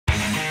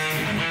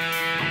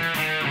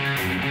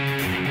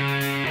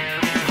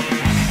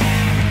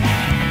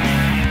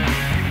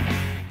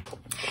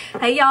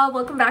Hey y'all,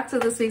 welcome back to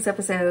this week's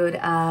episode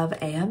of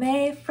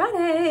AMA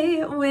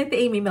Friday with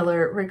Amy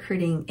Miller,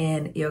 recruiting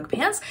in yoga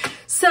pants.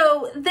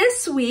 So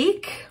this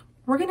week,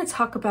 we're gonna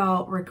talk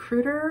about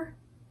recruiter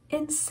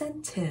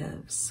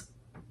incentives.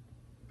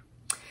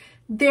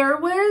 There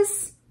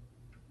was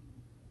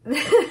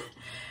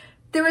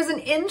an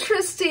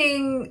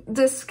interesting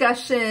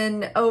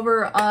discussion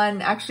over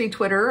on actually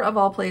Twitter of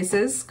all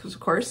places, because of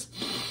course,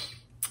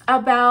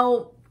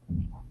 about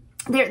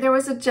there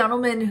was a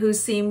gentleman who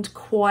seemed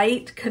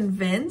quite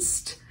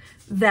convinced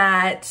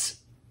that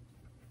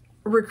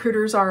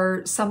recruiters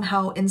are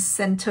somehow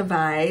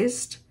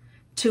incentivized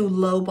to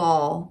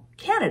lowball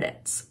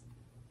candidates.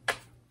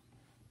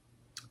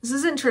 This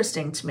is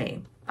interesting to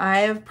me. I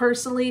have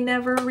personally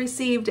never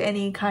received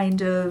any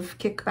kind of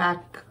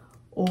kickback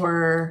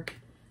or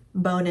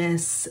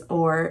bonus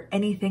or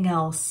anything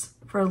else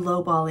for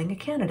lowballing a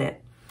candidate.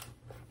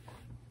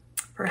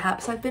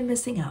 Perhaps I've been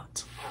missing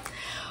out.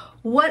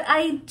 What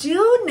I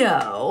do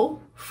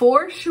know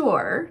for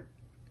sure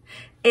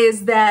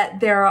is that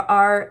there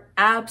are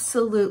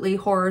absolutely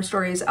horror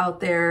stories out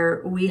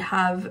there. We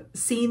have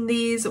seen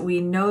these. We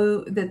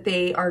know that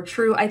they are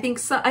true. I think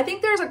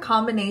there's a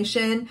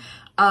combination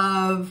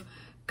of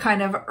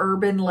kind of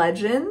urban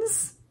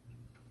legends,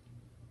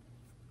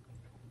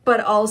 but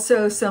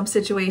also some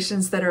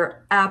situations that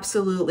are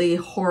absolutely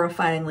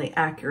horrifyingly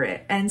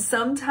accurate. And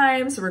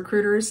sometimes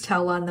recruiters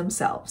tell on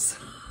themselves.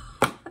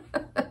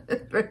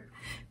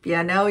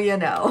 You know, you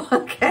know,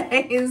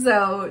 okay?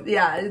 So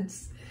yeah,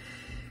 it's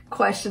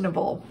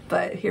questionable,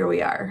 but here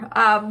we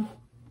are.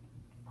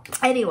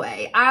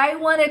 Anyway, I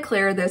want to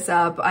clear this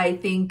up. I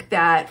think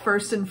that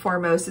first and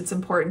foremost, it's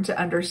important to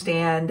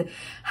understand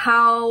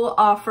how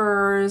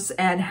offers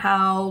and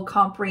how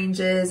comp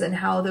ranges and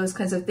how those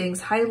kinds of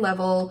things, high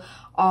level,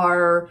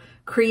 are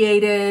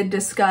created,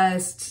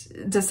 discussed,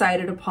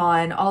 decided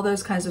upon, all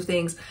those kinds of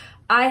things.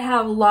 I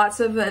have lots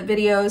of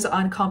videos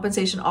on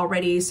compensation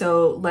already,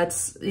 so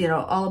let's,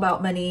 all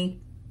about money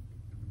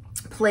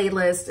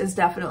playlist is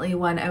definitely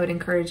one I would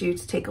encourage you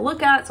to take a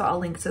look at. So I'll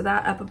link to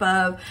that up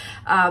above.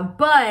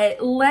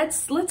 But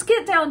let's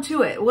get down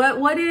to it.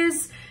 What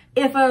is,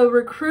 if a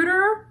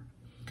recruiter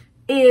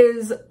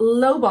is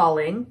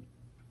lowballing,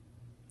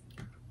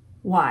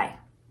 why?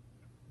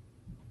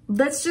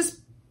 Let's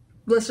just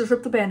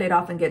rip the Band-Aid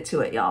off and get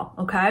to it, y'all,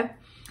 okay?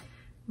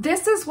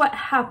 This is what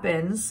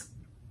happens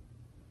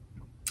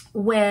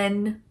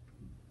when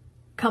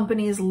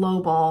companies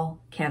lowball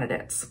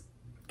candidates,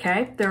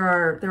 okay?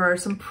 There are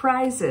some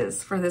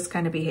prizes for this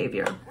kind of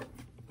behavior,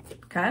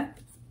 okay?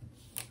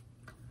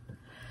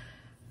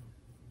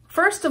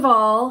 First of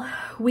all,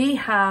 we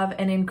have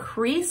an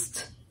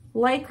increased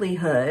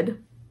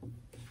likelihood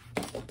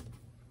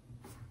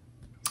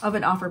of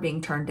an offer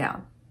being turned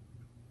down.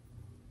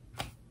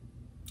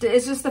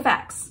 It's just the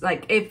facts.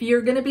 Like, if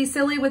you're going to be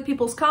silly with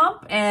people's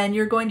comp and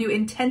you're going to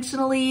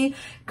intentionally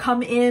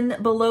come in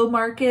below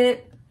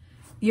market,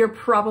 you're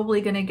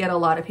probably going to get a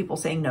lot of people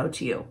saying no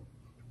to you.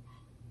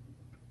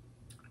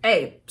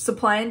 Hey,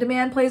 supply and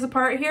demand plays a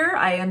part here.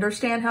 I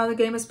understand how the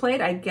game is played.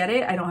 I get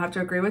it. I don't have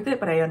to agree with it,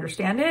 but I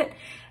understand it.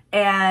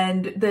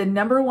 And the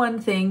number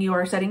one thing you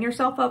are setting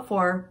yourself up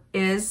for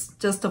is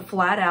just a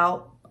flat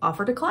out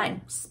offer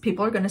decline.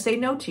 People are going to say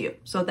no to you.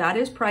 So that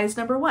is prize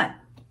number one.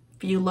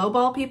 If you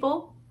lowball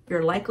people,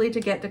 you're likely to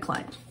get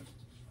declined.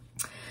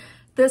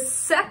 The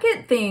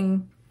second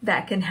thing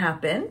that can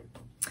happen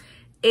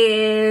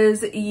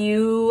is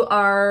you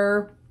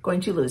are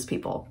going to lose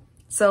people.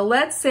 So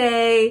let's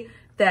say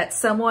that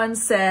someone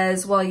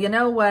says, well, you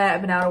know what? I've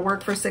been out of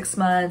work for 6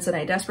 months and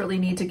I desperately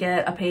need to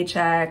get a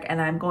paycheck,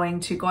 and I'm going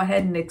to go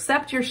ahead and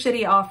accept your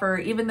shitty offer,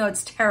 even though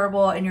it's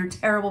terrible and you're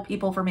terrible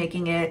people for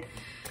making it,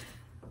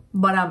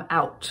 but I'm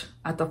out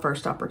at the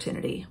first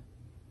opportunity.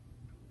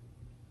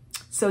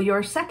 So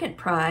your second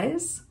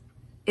prize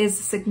is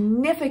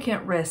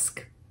significant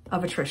risk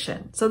of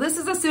attrition. So this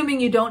is assuming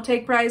you don't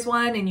take prize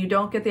one and you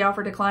don't get the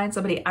offer declined,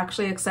 somebody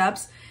actually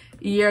accepts,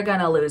 you're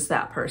gonna lose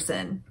that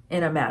person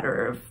in a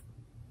matter of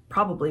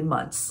probably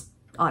months,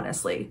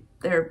 honestly.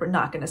 They're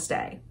not gonna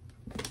stay.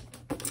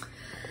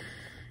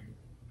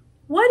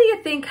 What do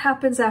you think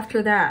happens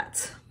after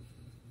that?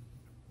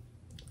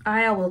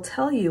 I will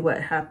tell you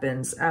what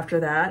happens after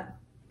that.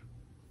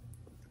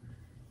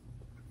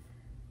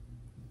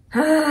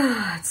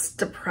 It's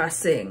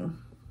depressing.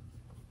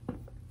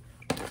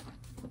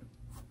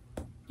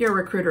 Your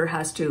recruiter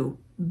has to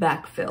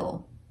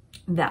backfill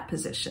that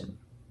position.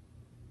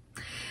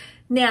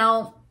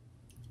 Now,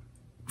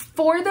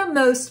 for the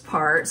most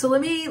part, so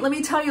let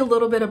me tell you a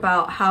little bit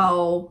about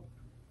how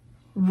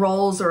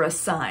roles are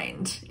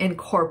assigned in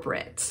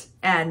corporate.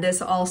 And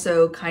this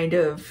also kind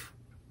of,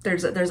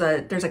 there's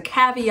a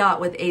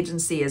caveat with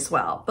agency as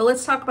well. But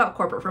let's talk about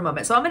corporate for a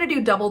moment. So I'm going to do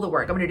double the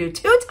work. I'm going to do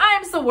 2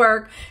 times the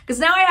work because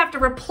now I have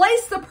to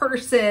replace the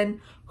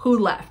person who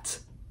left.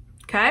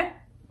 Okay?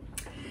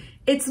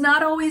 It's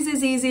not always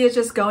as easy as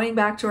just going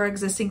back to our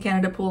existing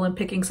candidate pool and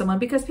picking someone,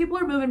 because people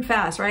are moving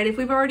fast, right? If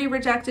we've already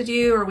rejected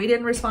you or we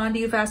didn't respond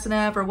to you fast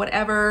enough or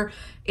whatever,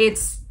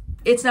 it's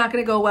It's not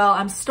going to go well.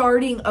 I'm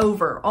starting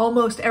over.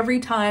 Almost every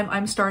time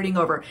I'm starting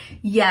over.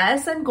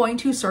 Yes, I'm going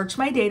to search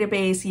my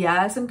database.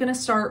 Yes, I'm going to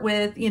start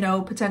with, you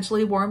know,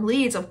 potentially warm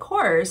leads, of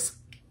course,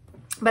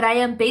 but I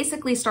am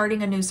basically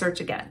starting a new search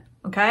again.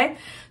 Okay.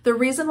 The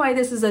reason why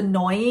this is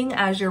annoying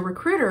as your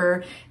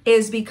recruiter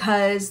is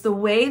because the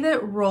way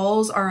that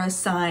roles are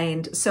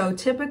assigned. So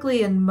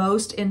typically in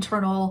most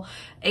internal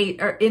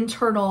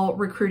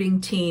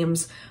recruiting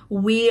teams,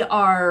 we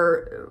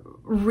are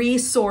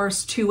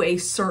resourced to a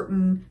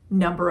certain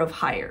number of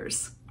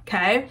hires.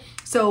 Okay.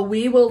 So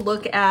we will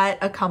look at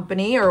a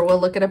company, or we'll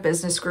look at a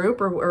business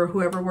group, or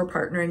whoever we're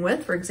partnering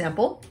with, for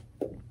example,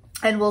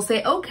 and we'll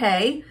say,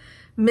 okay,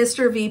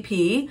 Mr.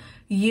 VP,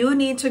 you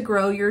need to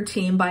grow your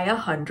team by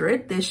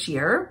 100 this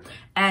year.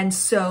 And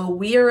so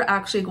we are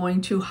actually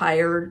going to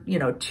hire, you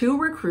know, 2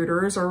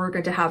 recruiters, or we're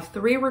going to have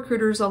 3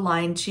 recruiters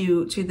aligned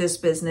to this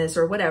business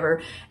or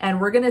whatever.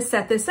 And we're going to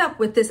set this up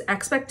with this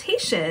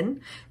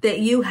expectation that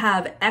you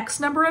have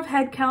X number of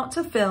headcount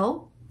to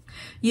fill.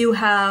 You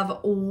have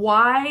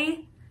Y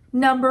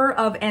number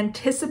of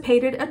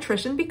anticipated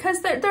attrition,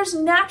 because there's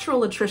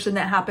natural attrition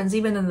that happens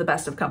even in the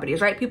best of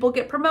companies, right? People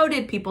get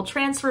promoted, people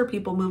transfer,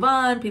 people move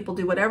on, people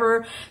do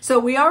whatever. So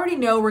we already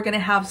know we're going to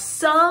have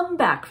some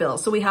backfill.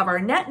 So we have our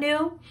net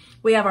new,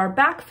 we have our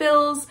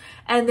backfills,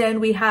 and then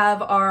we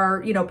have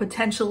our, you know,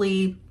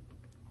 potentially,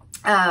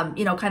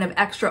 you know, kind of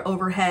extra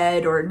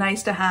overhead or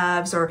nice to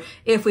haves, or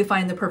if we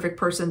find the perfect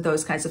person,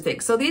 those kinds of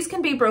things. So these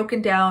can be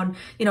broken down,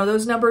 you know,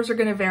 those numbers are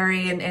going to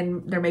vary,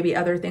 and there may be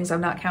other things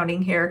I'm not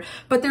counting here,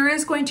 but there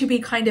is going to be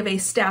kind of a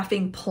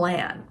staffing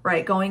plan,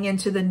 right? Going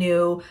into the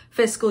new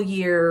fiscal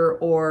year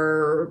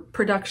or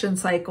production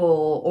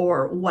cycle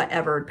or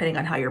whatever, depending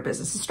on how your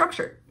business is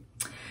structured.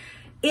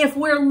 If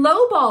we're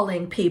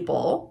lowballing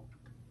people,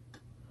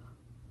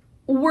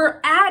 we're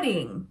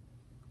adding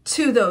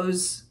to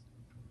those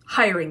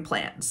hiring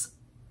plans.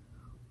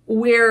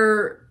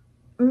 We're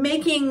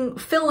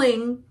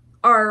filling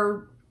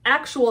our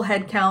actual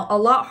headcount a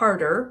lot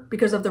harder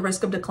because of the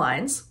risk of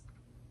declines.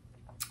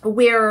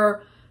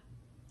 We're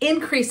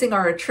increasing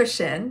our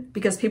attrition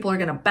because people are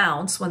going to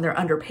bounce when they're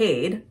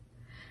underpaid.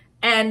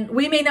 And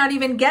we may not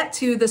even get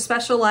to the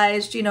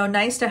specialized, you know,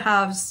 nice to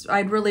haves.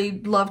 I'd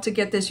really love to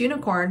get this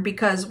unicorn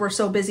because we're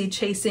so busy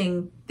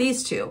chasing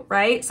these 2,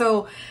 right?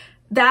 So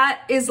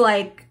that is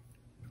like,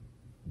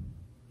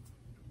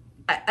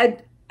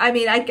 I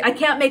mean, I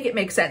can't make it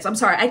make sense. I'm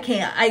sorry, I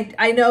can't.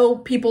 I know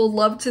people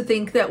love to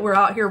think that we're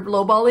out here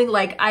lowballing.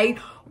 Like,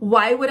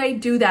 why would I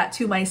do that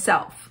to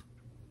myself?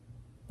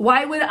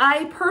 Why would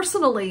I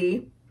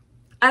personally,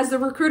 as the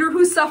recruiter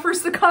who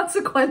suffers the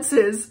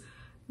consequences,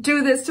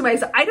 do this to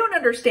myself? I don't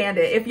understand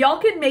it. If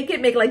y'all can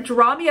like,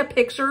 draw me a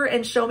picture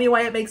and show me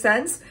why it makes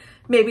sense,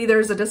 maybe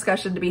there's a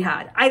discussion to be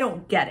had. I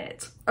don't get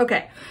it.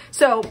 Okay,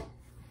 so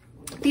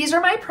these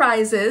are my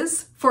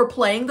prizes for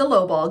playing the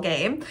lowball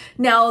game.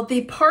 Now,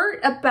 the part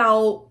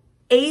about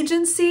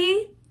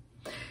agency,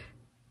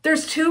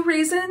 there's 2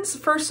 reasons.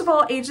 First of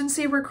all,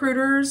 agency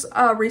recruiters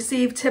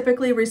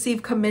typically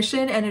receive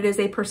commission, and it is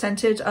a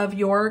percentage of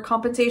your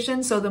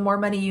compensation. So the more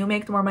money you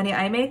make, the more money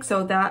I make.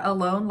 So that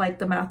alone, like,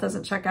 the math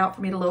doesn't check out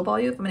for me to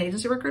lowball you if I'm an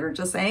agency recruiter,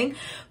 just saying.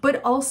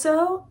 But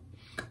also,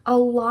 a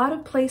lot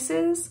of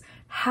places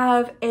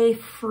have a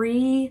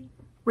free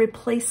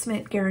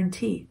replacement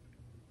guarantee.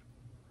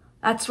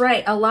 That's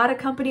right. A lot of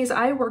companies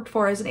I worked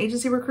for as an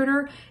agency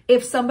recruiter,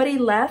 if somebody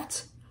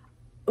left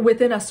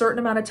within a certain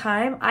amount of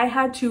time, I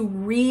had to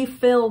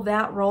refill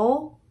that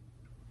role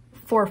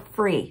for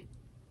free.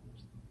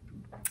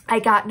 I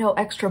got no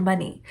extra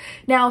money.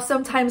 Now,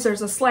 sometimes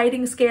there's a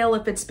sliding scale.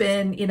 If it's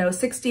been, you know,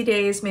 60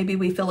 days, maybe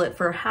we fill it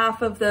for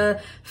half of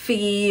the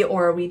fee,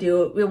 or we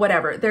do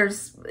whatever.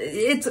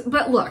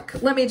 But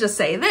look, let me just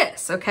say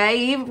this,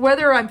 okay?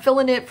 Whether I'm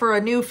filling it for a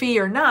new fee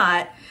or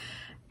not,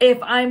 if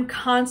I'm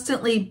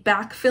constantly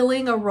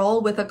backfilling a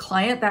role with a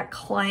client, that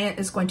client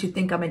is going to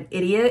think I'm an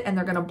idiot, and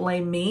they're going to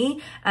blame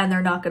me, and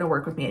they're not going to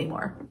work with me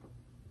anymore.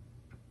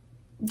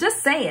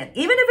 Just saying.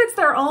 Even if it's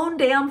their own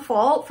damn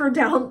fault for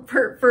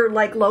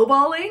like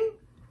lowballing,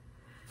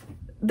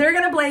 they're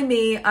going to blame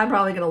me. I'm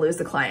probably going to lose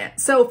the client.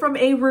 So from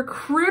a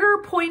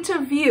recruiter point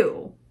of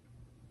view,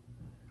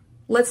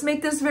 let's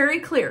make this very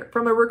clear.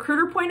 From a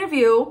recruiter point of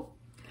view,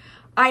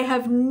 I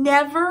have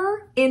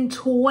never in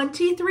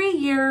 23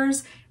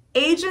 years,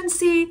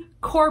 agency,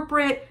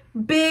 corporate,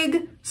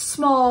 big,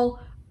 small,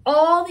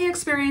 all the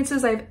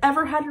experiences I've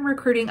ever had in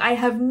recruiting, I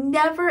have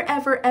never,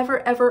 ever, ever,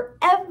 ever,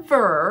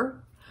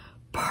 ever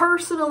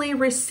personally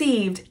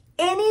received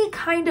any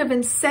kind of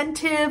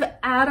incentive,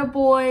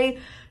 attaboy,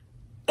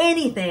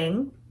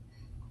 anything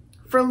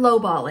for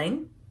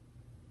lowballing.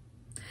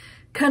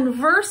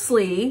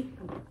 Conversely,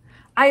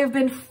 I have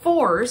been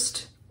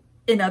forced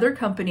in other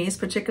companies,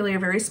 particularly a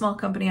very small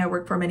company I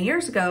worked for many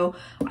years ago,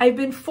 I've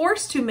been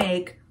forced to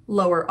make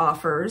lower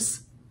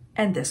offers,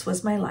 and this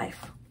was my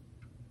life.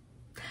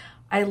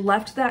 I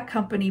left that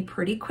company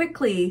pretty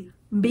quickly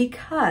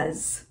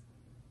because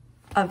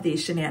of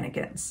these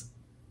shenanigans.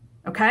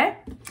 Okay?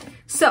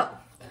 So,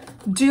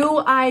 do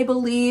I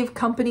believe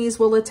companies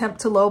will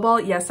attempt to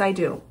lowball? Yes, I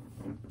do.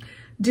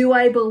 Do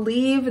I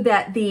believe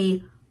that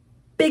the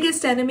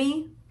biggest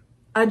enemy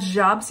a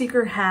job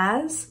seeker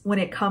has when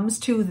it comes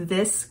to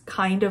this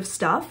kind of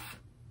stuff?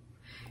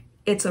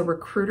 It's a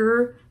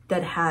recruiter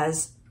that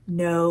has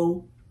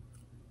no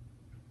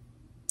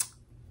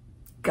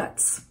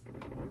guts.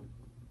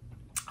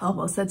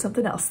 Almost said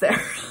something else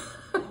there.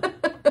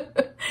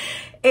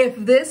 If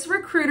this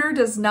recruiter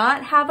does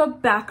not have a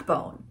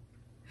backbone,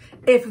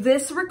 if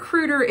this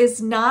recruiter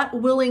is not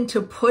willing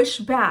to push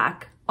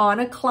back on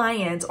a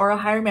client or a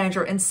hiring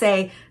manager and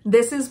say,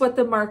 this is what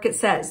the market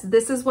says,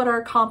 this is what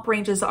our comp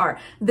ranges are,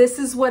 this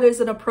is what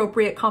is an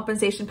appropriate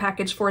compensation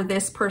package for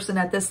this person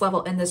at this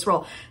level in this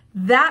role,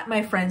 that,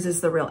 my friends, is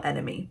the real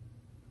enemy.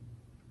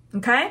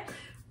 Okay?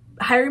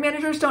 Hiring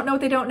managers don't know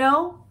what they don't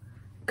know.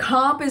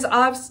 Comp is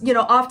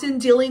often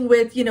dealing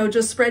with,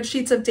 just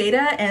spreadsheets of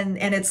data, and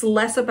it's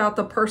less about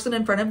the person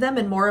in front of them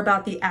and more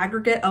about the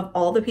aggregate of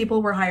all the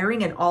people we're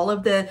hiring and all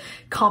of the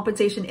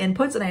compensation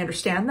inputs. And I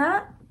understand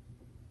that.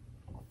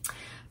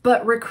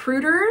 But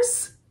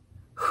recruiters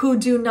who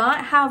do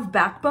not have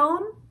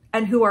backbone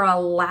and who are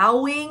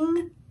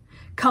allowing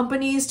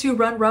companies to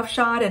run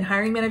roughshod and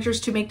hiring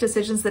managers to make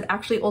decisions that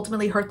actually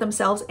ultimately hurt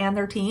themselves and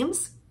their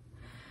teams,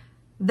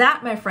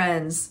 that, my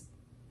friends,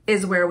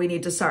 is where we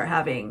need to start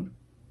having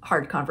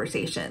hard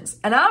conversations.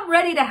 And I'm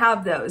ready to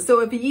have those.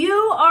 So if you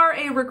are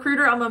a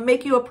recruiter, I'm going to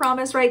make you a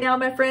promise right now,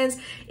 my friends.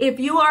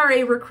 If you are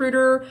a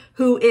recruiter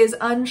who is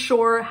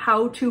unsure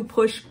how to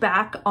push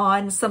back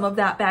on some of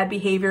that bad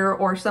behavior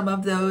or some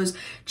of those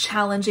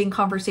challenging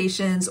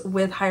conversations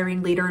with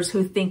hiring leaders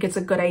who think it's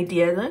a good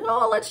idea, then,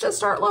 oh, let's just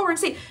start lower and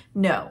see.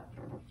 No,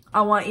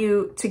 I want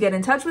you to get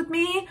in touch with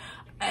me.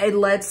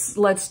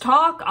 Let's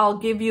talk. I'll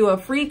give you a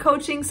free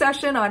coaching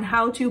session on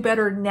how to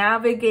better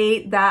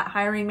navigate that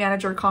hiring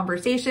manager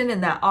conversation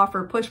and that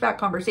offer pushback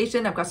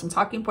conversation. I've got some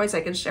talking points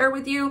I can share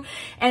with you.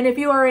 And if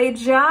you are a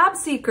job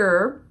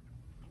seeker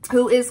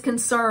who is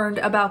concerned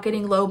about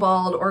getting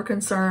lowballed or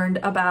concerned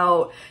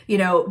about,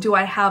 do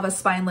I have a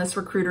spineless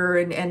recruiter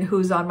and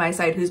who's on my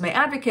side, who's my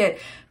advocate,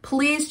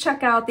 please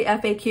check out the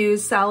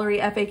FAQs, salary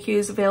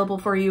FAQs available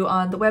for you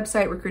on the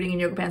website,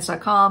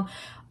 recruitinginyogapants.com.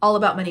 All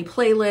About Money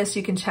playlist.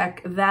 You can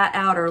check that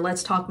out, or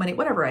Let's Talk Money,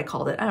 whatever I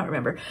called it. I don't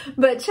remember.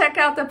 But check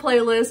out the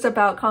playlist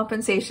about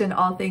compensation,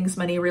 all things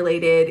money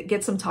related.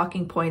 Get some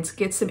talking points,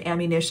 get some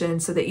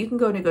ammunition so that you can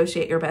go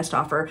negotiate your best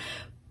offer.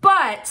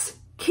 But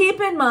keep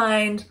in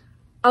mind,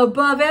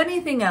 above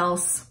anything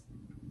else,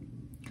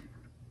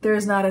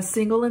 there's not a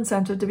single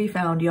incentive to be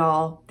found,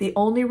 y'all. The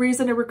only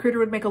reason a recruiter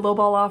would make a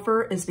lowball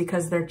offer is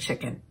because they're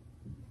chicken.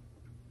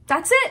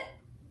 That's it.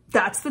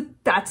 That's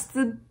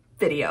the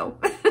video.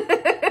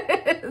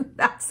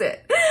 That's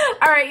it.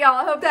 All right, y'all.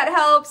 I hope that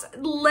helps.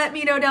 Let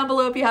me know down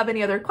below if you have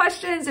any other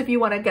questions, if you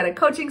want to get a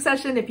coaching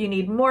session, if you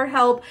need more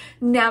help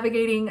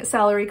navigating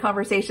salary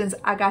conversations.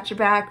 I got your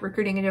back.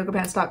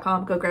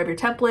 recruitinginyogapants.com. Go grab your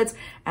templates,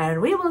 and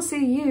we will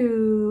see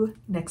you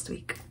next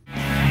week.